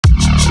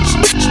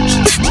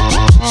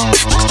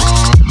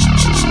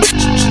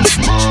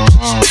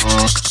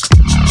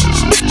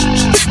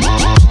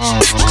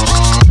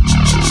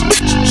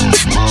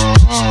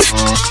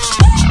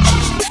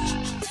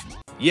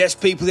Yes,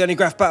 people, the only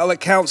graph battle that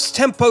counts.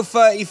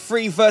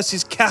 TEMPO33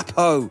 versus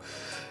Capo.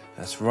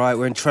 That's right,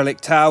 we're in Trellick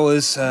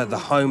Towers, the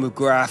home of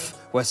Graff,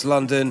 West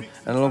London.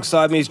 And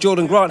alongside me is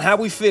Jordan Grant. How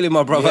are we feeling,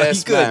 my brother? Yes,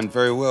 you good? man,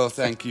 very well,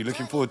 thank you.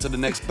 Looking forward to the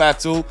next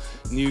battle.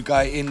 New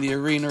guy in the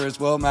arena as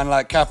well, man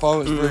like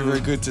Capo. It's very, very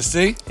good to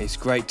see. It's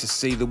great to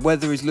see. The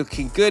weather is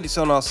looking good. It's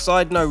on our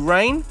side, no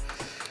rain.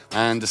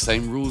 And the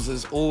same rules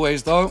as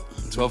always, though.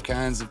 12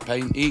 cans of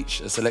paint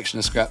each, a selection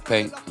of scrap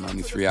paint, and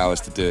only 3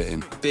 hours to do it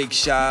in. Big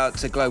shout out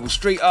to Global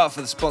Street Art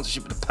for the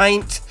sponsorship of the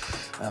paint.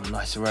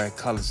 Nice array of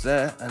colours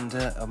there, and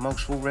a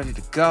mulch all ready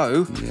to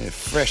go. Yeah,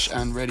 fresh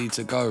and ready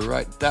to go.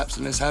 Right, Daps,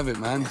 and let's have it,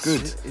 man.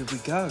 Good. Here we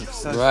go.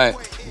 So, right.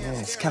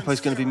 Yes, Capo's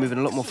going to be moving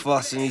a lot more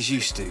faster than he's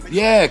used to.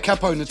 Yeah,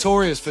 Capo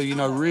notorious for, you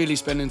know, really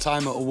spending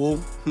time at a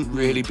wall,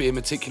 really being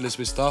meticulous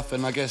with stuff,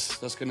 and I guess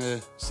that's going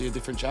to see a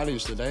different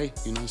challenge today.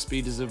 You know,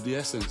 speed is of the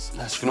essence.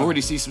 That's You can right.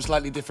 already see some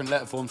slightly different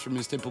letter forms from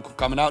his typical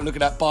coming out. Look at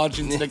that barge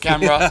into the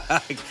camera.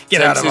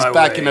 Get out of my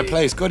back way. in the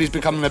place. God, he's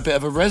becoming a bit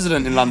of a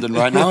resident in London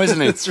right now,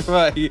 isn't he? That's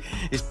right.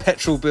 His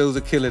petrol bills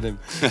are killing him.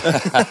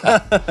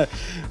 So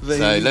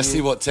let's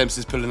see what Temps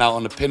is pulling out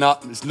on the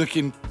pin-up. It's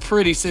looking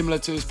pretty similar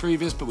to his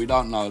previous, but we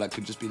don't know. That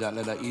could just be that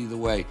letter either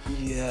way.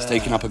 Yeah. It's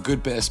taking up a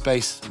good bit of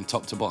space and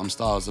top to bottom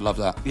styles. I love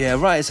that. Yeah,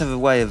 writers have a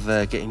way of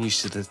getting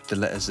used to the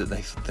letters that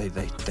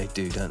they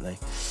do, don't they?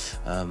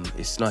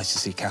 It's nice to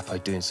see Capo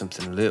doing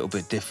something a little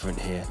bit different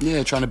here.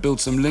 Yeah, trying to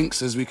build some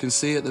links as we can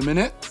see at the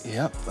minute.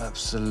 Yep,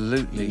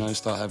 absolutely. You know,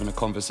 start having a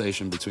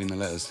conversation between the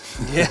letters.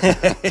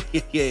 Yeah,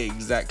 yeah,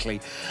 exactly.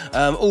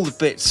 All the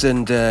bits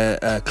and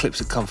clips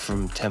that come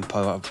from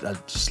Tempo, I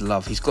just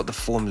love. He's got the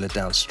formula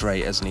down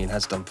straight, hasn't he, and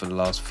has done for the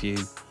last few.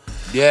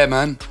 Yeah,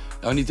 man.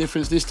 The only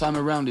difference this time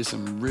around is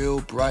some real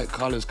bright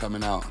colours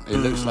coming out. It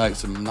looks like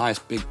some nice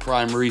big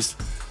primaries.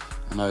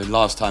 I know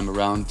last time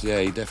around, yeah,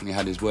 he definitely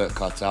had his work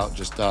cut out.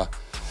 Just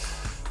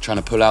trying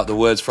to pull out the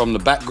words from the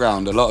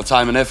background. A lot of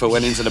time and effort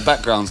went into the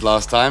backgrounds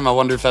last time. I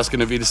wonder if that's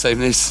going to be the same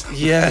this.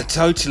 Yeah,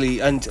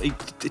 totally. And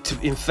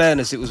in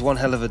fairness, it was one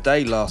hell of a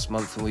day last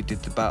month when we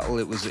did the battle.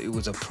 It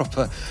was a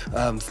proper,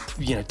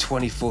 you know,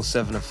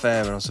 24/7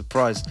 affair, and I'm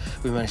surprised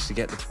we managed to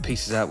get the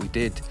pieces out we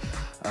did.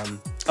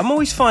 I'm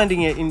always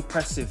finding it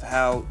impressive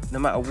how, no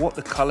matter what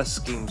the colour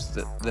schemes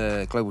that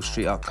the Global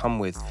Street Art come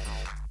with,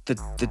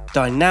 the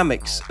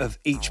dynamics of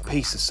each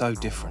piece are so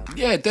different.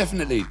 Yeah,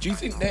 definitely. Do you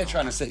think they're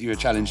trying to set you a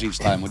challenge each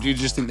time, or do you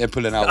just think they're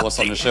pulling out what's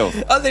on the shelf?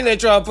 I think they're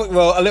trying to put,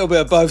 well, a little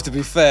bit of both, to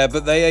be fair,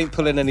 but they ain't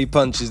pulling any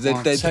punches.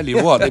 I tell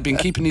you what, they've been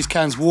keeping these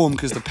cans warm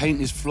because the paint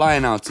is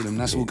flying out of them.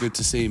 That's all good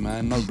to see,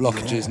 man. No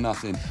blockages,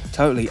 nothing.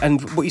 Totally.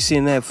 And what you're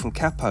seeing there from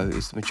Capo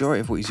is the majority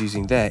of what he's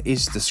using there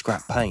is the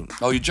scrap paint.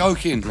 Oh, you're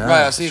joking? No,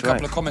 right, I see a that's couple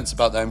right. of comments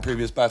about that in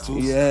previous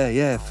battles.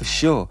 Yeah, for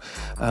sure.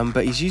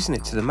 But he's using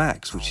it to the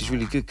max, which is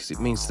really good because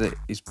it means that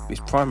his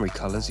primary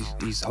colours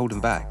he's holding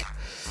back.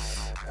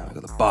 We've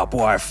got the barbed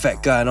wire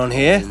effect going on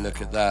here. Hey,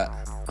 look at that.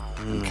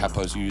 And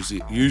Capo's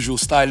usual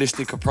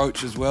stylistic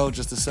approach as well,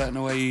 just a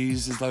certain way he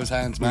uses those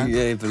hands, man.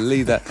 Yeah,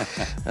 believe that.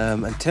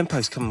 And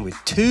Tempo's coming with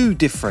 2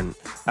 different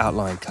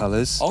outline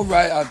colours. All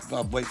right,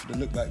 I'll wait for the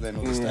look back then,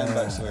 or the stand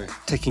back, sorry.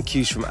 Taking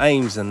cues from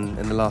Ames in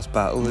the last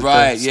battle.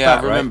 Right, The yeah,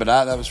 spat, I remember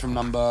that. That was from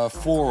number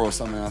 4 or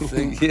something, I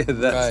think. Yeah,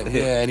 that's right,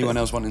 it. yeah, anyone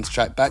else wanting to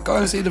track back, go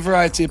and see the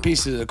variety of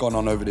pieces that have gone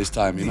on over this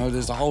time. You know,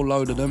 there's a whole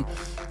load of them.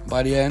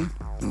 By the end,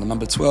 in the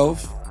number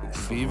 12,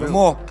 it'll be even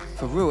more.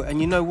 For real. And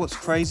you know what's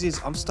crazy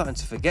is I'm starting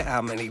to forget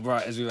how many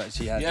writers we've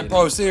actually had. Yeah, in.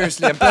 bro,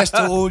 seriously, and blessed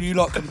to all you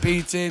lot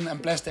competing,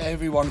 and blessed to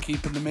everyone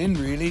keeping them in,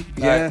 really.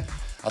 Yeah.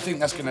 I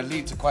think that's going to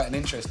lead to quite an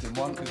interesting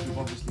one, because we've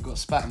obviously got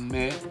Spat and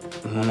Mir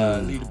on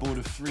a leaderboard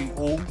of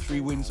 3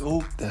 wins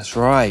all. That's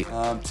right.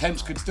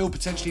 Temps could still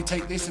potentially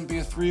take this and be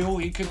a 3-all.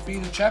 He could be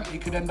the champ. He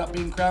could end up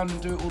being crowned and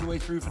do it all the way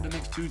through for the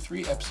next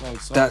 2-3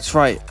 episodes. So. That's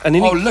right. And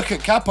Oh, look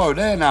at Capo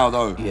there now,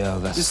 though. Yeah,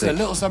 that's This sick. is a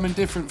little something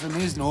different from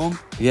his norm.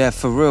 Yeah,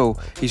 for real.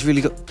 He's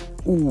really got...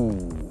 Ooh.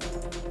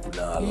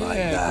 No, I like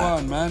Yeah, that. go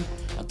on, man.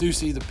 I do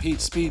see the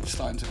speed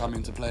starting to come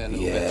into play a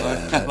little bit,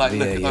 Yeah, though. Like,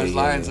 look yeah, at those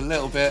yeah, lines yeah. a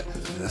little bit.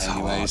 That's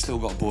Anyway, hard. he's still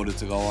got a border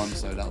to go on,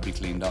 so that'll be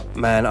cleaned up.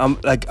 Man, I'm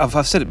like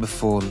I've said it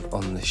before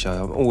on the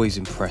show. I'm always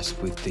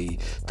impressed with the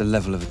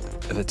level of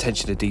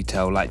attention to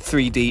detail, like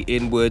 3D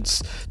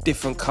inwards,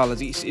 different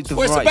colours. It's the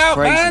What it's right about,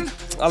 crazy. man.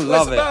 I love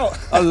What it's it. about.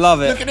 I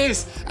love it. Look at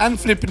this, and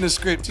flipping the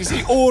script. You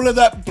see all of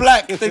that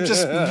black. They've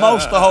just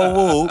mulched the whole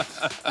wall,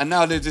 and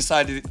now they've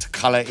decided to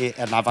colour it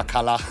another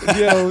colour.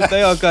 Yeah,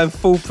 they are going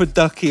full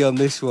producky on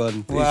this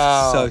one. Wow.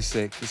 It's so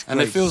sick. It's And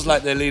great it feels to see.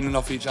 like they're leaning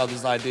off each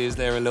other's ideas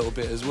there a little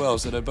bit as well.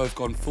 So they've both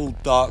gone full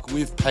dark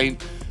with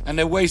paint, and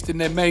they're wasting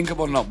their main,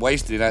 well, not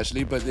wasting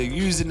actually, but they're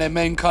using their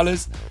main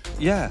colours.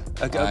 Yeah.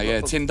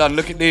 Yeah, Tin Dun,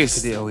 look at this.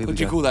 Look at it. Oh, here What we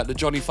do you go. call that? The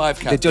Johnny 5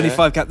 cap. The Johnny there.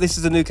 5 cap. This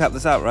is the new cap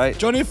that's out, right?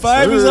 Johnny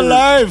 5 is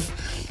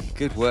alive!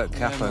 Good work,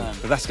 Capo. man.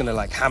 But that's going to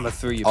like hammer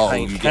through your Oh,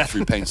 paint. you get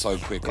through paint so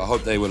quick. I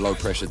hope they were low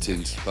pressure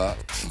tins, but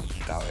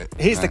doubt it.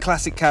 Here's the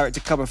classic character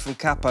coming from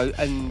Capo,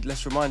 and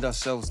let's remind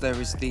ourselves there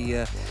is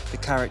the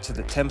character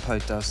that Tempo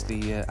does,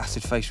 the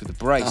acid face with the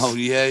brace. Oh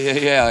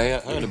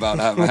yeah, I heard about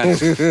that,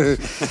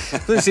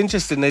 man. But it's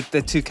interesting.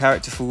 They're two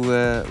characterful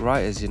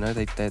writers. You know,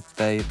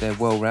 they're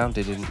well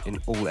rounded in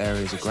all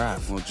areas of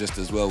Graff. Well, just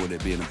as well would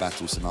it be in a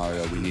battle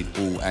scenario? We need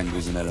all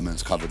angles and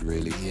elements covered,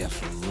 really. Yeah,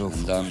 for real.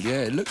 And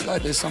yeah, it looks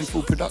like there's some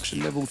full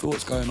production level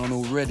thoughts going on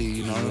already.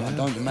 You know, I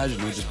don't imagine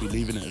they'll just be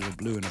leaving it as a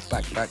blue and a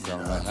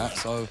background like that.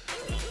 So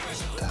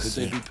could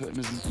they be putting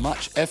as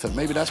much effort?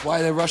 Maybe that's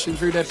why they're rushing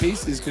through their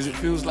pieces, because it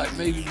feels like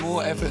maybe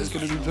more effort is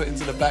going to be put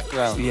into the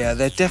background. Yeah,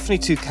 they're definitely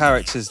two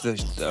characters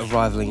that are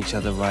rivaling each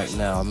other right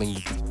now. I mean,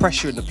 the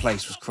pressure in the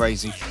place was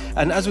crazy,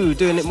 and as we were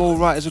doing it, more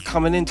writers were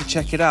coming in to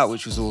check it out,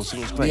 which was awesome.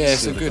 It was great. Yeah, to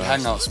it's see a the good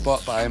guys. hangout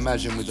spot, but I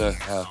imagine with a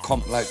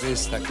comp like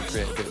this, that could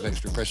create a bit of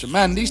extra pressure.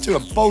 Man, these two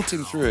are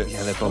bolting through it.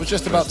 Yeah, they're I bolting was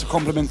just through about to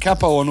compliment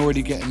Capo on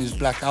already getting his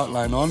black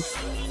outline on.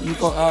 And you've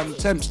got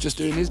Temps just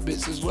doing his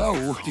bits as well,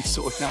 already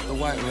sorting out the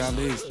white around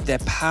his. They're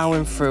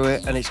powering through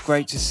it, and it's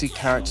great to see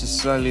characters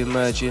slowly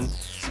emerging.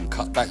 Some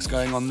cutbacks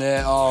going on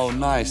there. Oh,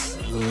 nice.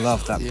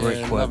 Love that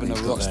brickwork. Loving the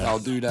he's got rock there. style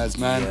doodads,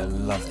 man. Yeah,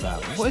 love that.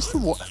 What is the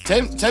what?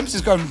 Temps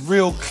is going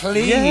real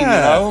clean, Yeah. you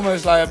know,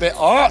 almost like a bit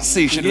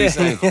artsy, should we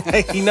say?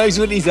 He knows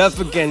what he's up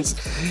against.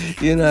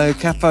 You know,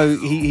 Capo,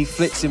 he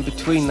flits in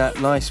between that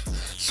nice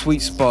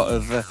sweet spot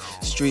of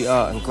street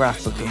art and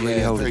Graff, but can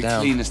really hold very it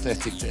down. clean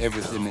aesthetic to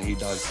everything that he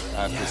does,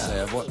 I have to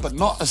say. But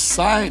not a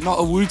sign, not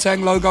a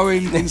Wu-Tang logo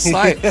in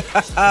sight.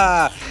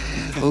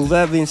 Well,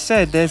 that being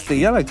said, there's the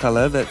yellow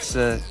colour that's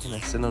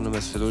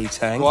synonymous with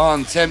Wu-Tang. Go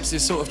on, Temps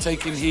is sort of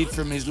taking heed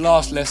from his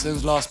last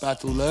lessons, last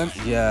battle learned.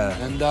 Yeah.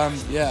 And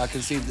yeah, I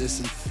can see there's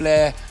some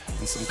flair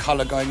and some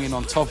colour going in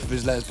on top of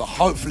his letters, but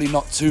hopefully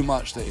not too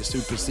much that it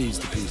supersedes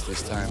the piece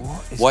this time.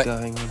 What is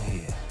going on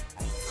here?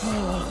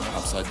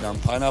 Upside down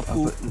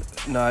pineapple.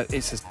 No,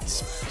 it's a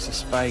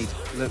spade.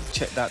 Look,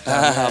 check that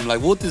down there. I'm like,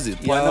 what is it?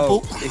 Yo,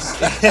 Pineapple?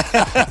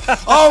 it's-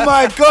 Oh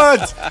my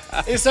god!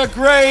 It's a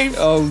grave!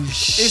 oh,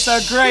 It's a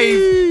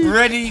grave,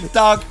 ready,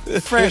 dug,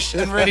 fresh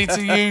and ready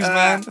to use,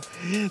 man.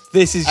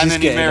 This is And just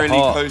then he getting merrily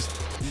hot.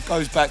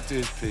 goes back to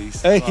his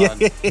piece.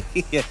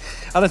 Yeah.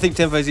 I don't think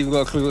Tempo's even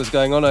got a clue what's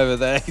going on over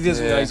there. He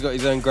doesn't know he's got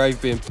his own grave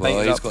being painted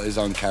Well, he's up. got his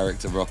own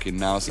character rocking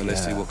now, so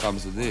let's see Yeah. what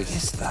comes of What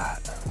this. is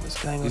that?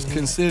 What's going on He's here?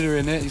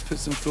 considering it, he's put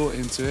some thought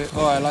into it.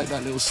 Oh, I like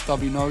that little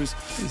stubby nose.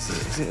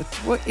 Is it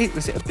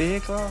was it a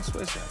beer glass?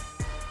 What is that?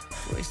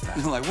 What is that?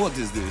 I'm like, what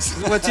is this?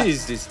 What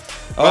is this?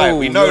 Right,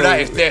 we know no. that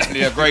is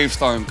definitely a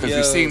gravestone because Yo.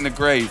 we've seen the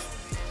grave.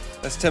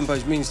 That's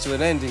Tempo's means to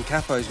an end in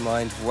Capo's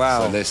mind.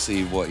 Wow. So let's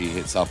see what he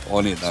hits up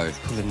on it though.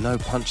 Pulling no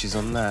punches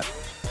on that.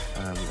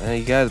 There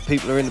you go. The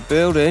people are in the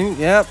building.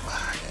 Yep.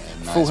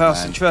 Nice, Full house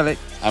man. in Trellick.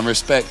 And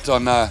respect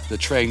on the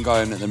train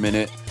going at the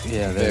minute.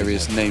 Yeah, there you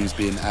Various go. names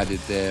being added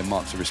there,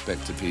 marks of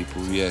respect to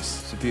people,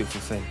 yes. It's a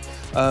beautiful thing.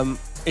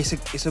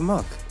 It's a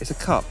mug. It's a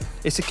cup.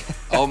 It's a.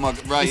 Oh my,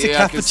 right, It's a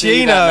yeah, I can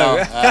see that cappuccino.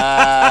 now.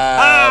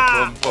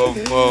 Ah, boom,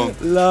 boom,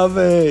 boom. Love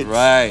it.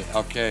 Right,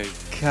 okay.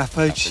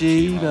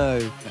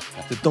 Cappuccino.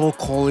 The Don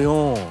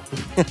Corleone.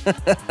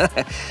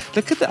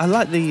 Look at that. I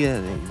like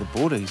the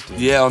border he's doing.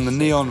 Yeah, on the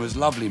neon was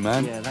lovely,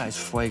 man. Yeah, that is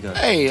fuego.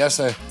 Hey, that's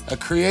a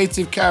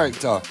creative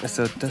character. That's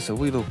a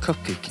wee little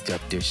cupcake you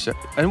got there, sir.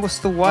 And what's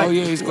the white? Oh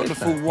yeah, he's got what the is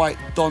full that? white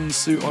Don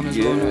suit on as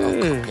well. Yeah.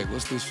 Oh, cupcake,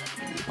 what's this?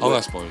 Oh, I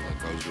suppose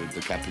that goes with the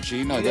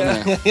cappuccino,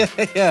 doesn't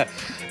it? Yeah.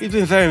 He's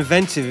been very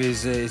inventive,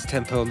 his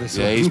Tempo on this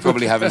one. Yeah, he's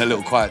probably having a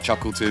little quiet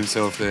chuckle to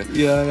himself there.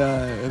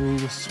 Yeah. I mean,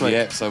 sweet.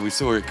 Yeah, so we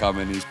saw it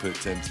coming. He's put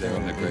Temps there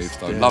on the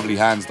gravestone. yeah. Lovely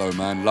hands though,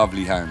 man.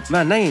 Lovely hands.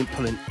 Man, they ain't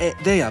pulling it.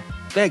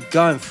 They're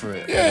going for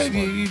it. Yeah,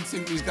 you'd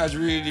think these guys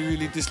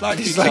really disliked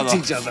each Disliked other.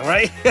 each other,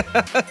 right?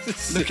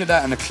 Look at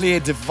that, and a clear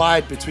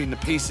divide between the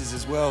pieces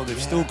as well.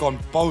 They've still gone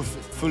both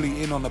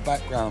fully in on the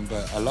background,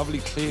 but a lovely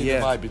clear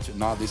divide between.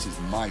 Now this is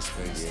my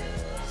space.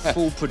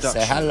 Full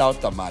production. Say hello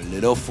to my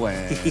little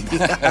friend.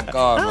 Go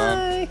on,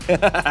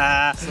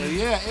 man. So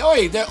yeah,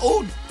 oi, they're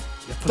all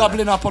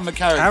doubling up on the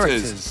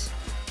characters.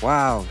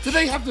 Wow. Do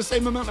they have the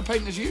same amount of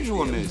paint as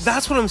usual on this?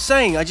 That's what I'm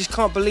saying. I just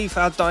can't believe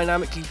how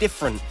dynamically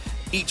different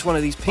each one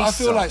of these pieces I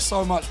feel are. like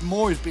so much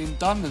more is being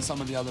done than some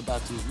of the other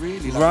battles,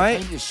 really. Like Right.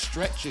 The paint is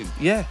stretching.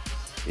 Yeah.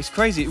 It's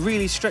crazy. It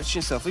really stretched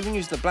itself. Even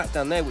using the black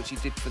down there, which he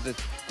did for the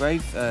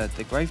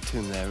grave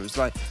tomb there, it was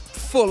like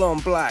full on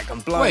black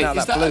and blowing Wait, out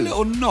is that that blue. a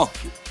little knock?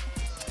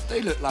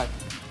 They look like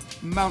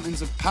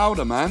mountains of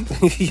powder, man.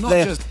 Not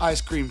They're- just ice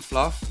cream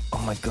fluff Oh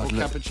my or god,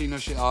 look. cappuccino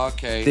shit. Oh,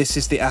 okay. This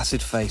is the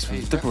acid face Hey,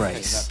 with the that created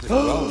brace. that pretty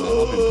well, man.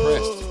 I'm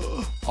impressed.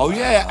 Oh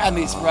yeah, and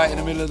it's right in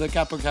the middle of the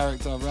Capo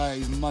character, right?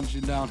 He's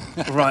munching down.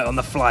 Right on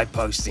the fly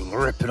posting,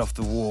 rip it off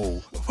the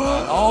wall.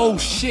 Oh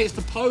shit, it's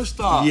the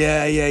poster.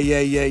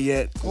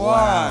 Yeah.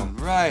 Wow.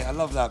 Right, I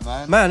love that,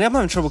 man. Man, I'm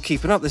having trouble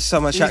keeping up. There's so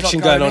much He's action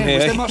not going on in. here.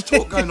 Was there much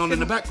talk going on in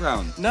the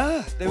background?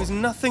 Nah, there was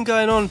nothing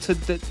going on.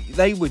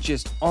 They were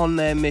just on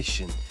their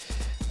mission.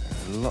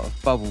 A lot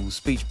of bubbles,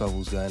 speech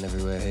bubbles going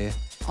everywhere here.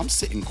 I'm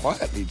sitting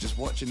quietly, just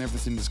watching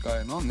everything that's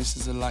going on. This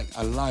is a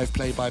live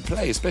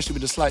play-by-play, especially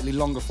with a slightly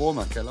longer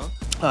format, Kela.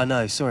 Oh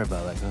no, sorry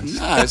about that, guys.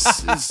 Nah,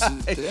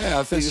 yeah,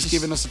 I think it's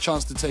giving us a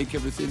chance to take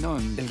everything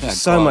on. There's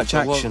so much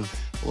action.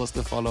 What's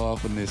the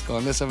follow-up on this? Go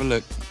on, let's have a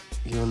look.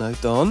 You'll know,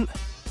 Don.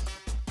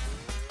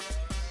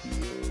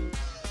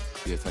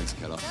 Yeah, thanks,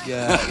 Kela.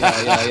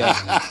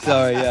 Yeah.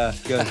 Sorry, yeah,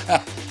 good.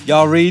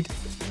 Y'all read.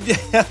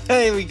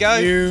 Here we go.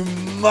 You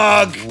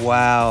mug.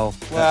 Wow.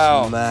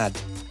 That's mad.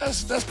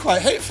 That's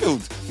quite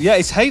hate-filled. Yeah,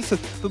 it's hateful,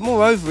 but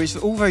moreover, it's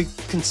all very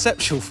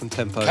conceptual from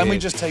Tempo. Can we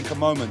just take a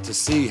moment to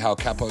see how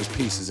Capo's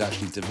piece has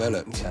actually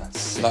developed? Yeah,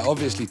 like,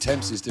 obviously,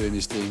 Temps is doing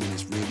his thing and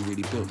it's really,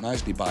 really built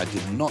nicely, but I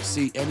did not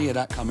see any of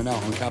that coming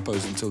out on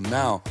Capo's until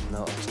now.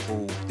 Not at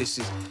all. This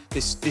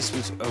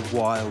was a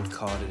wild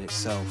card in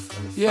itself.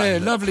 And yeah,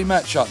 lovely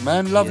matchup,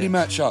 man. Lovely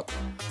matchup.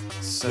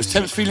 So was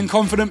Temps feeling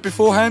confident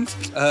beforehand?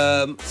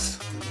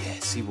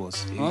 Yes, he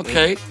was.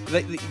 Okay.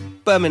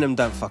 Birmingham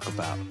don't fuck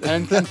about.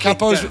 And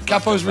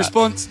Capo's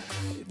response?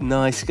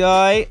 Nice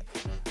guy.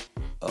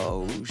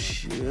 Oh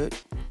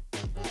shit.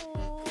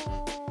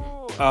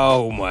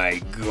 Oh my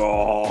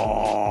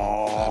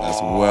god.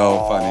 That's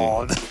well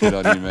funny. Good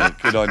on you, mate.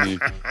 Good on you.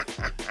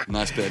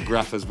 Nice bit of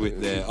grapher's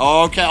wit there.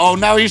 Oh, okay. Oh,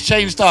 now he's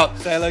changed up.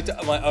 Say hello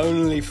to my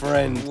only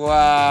friend.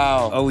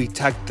 Wow. Oh, he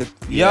tagged the...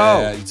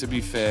 Yeah, to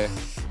be fair,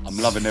 I'm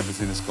loving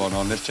everything that's gone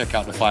on. Let's check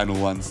out the final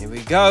ones. Here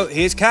we go.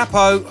 Here's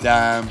Capo.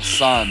 Damn,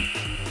 son.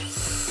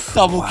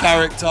 Double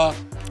character.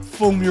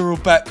 Full mural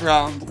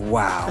background.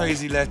 Wow.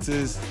 Crazy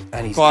letters.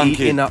 And he's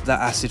eating up that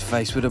acid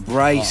face with a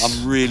brace.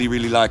 I'm really,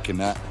 really liking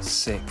that.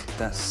 Sick.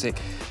 That's sick.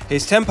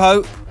 Here's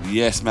Tempo.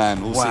 Yes,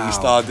 man. All City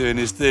Star doing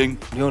his thing.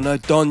 You're no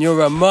Don, you're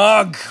a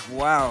mug.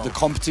 Wow. The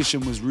competition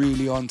was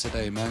really on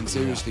today, man.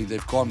 Seriously,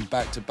 they've gone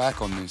back to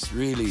back on this.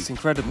 Really. It's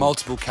incredible.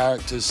 Multiple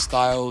characters,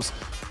 styles,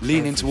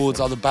 leaning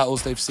towards other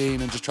battles they've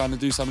seen and just trying to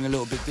do something a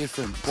little bit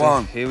different.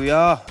 So here we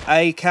are.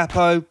 A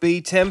Capo, B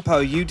Tempo.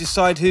 You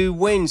decide who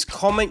wins.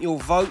 Comment your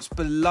votes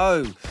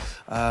below.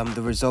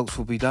 The results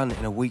will be done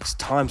in a week's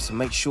time, so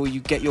make sure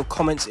you get your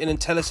comments in and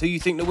tell us who you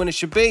think the winner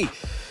should be.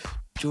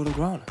 Jordan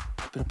Grant,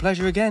 it's been a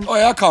pleasure again. Oh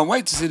yeah, I can't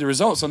wait to see the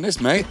results on this,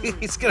 mate.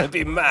 It's going to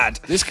be mad.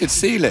 This could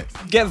seal it.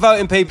 Get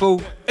voting,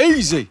 people.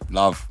 Easy.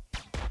 Love.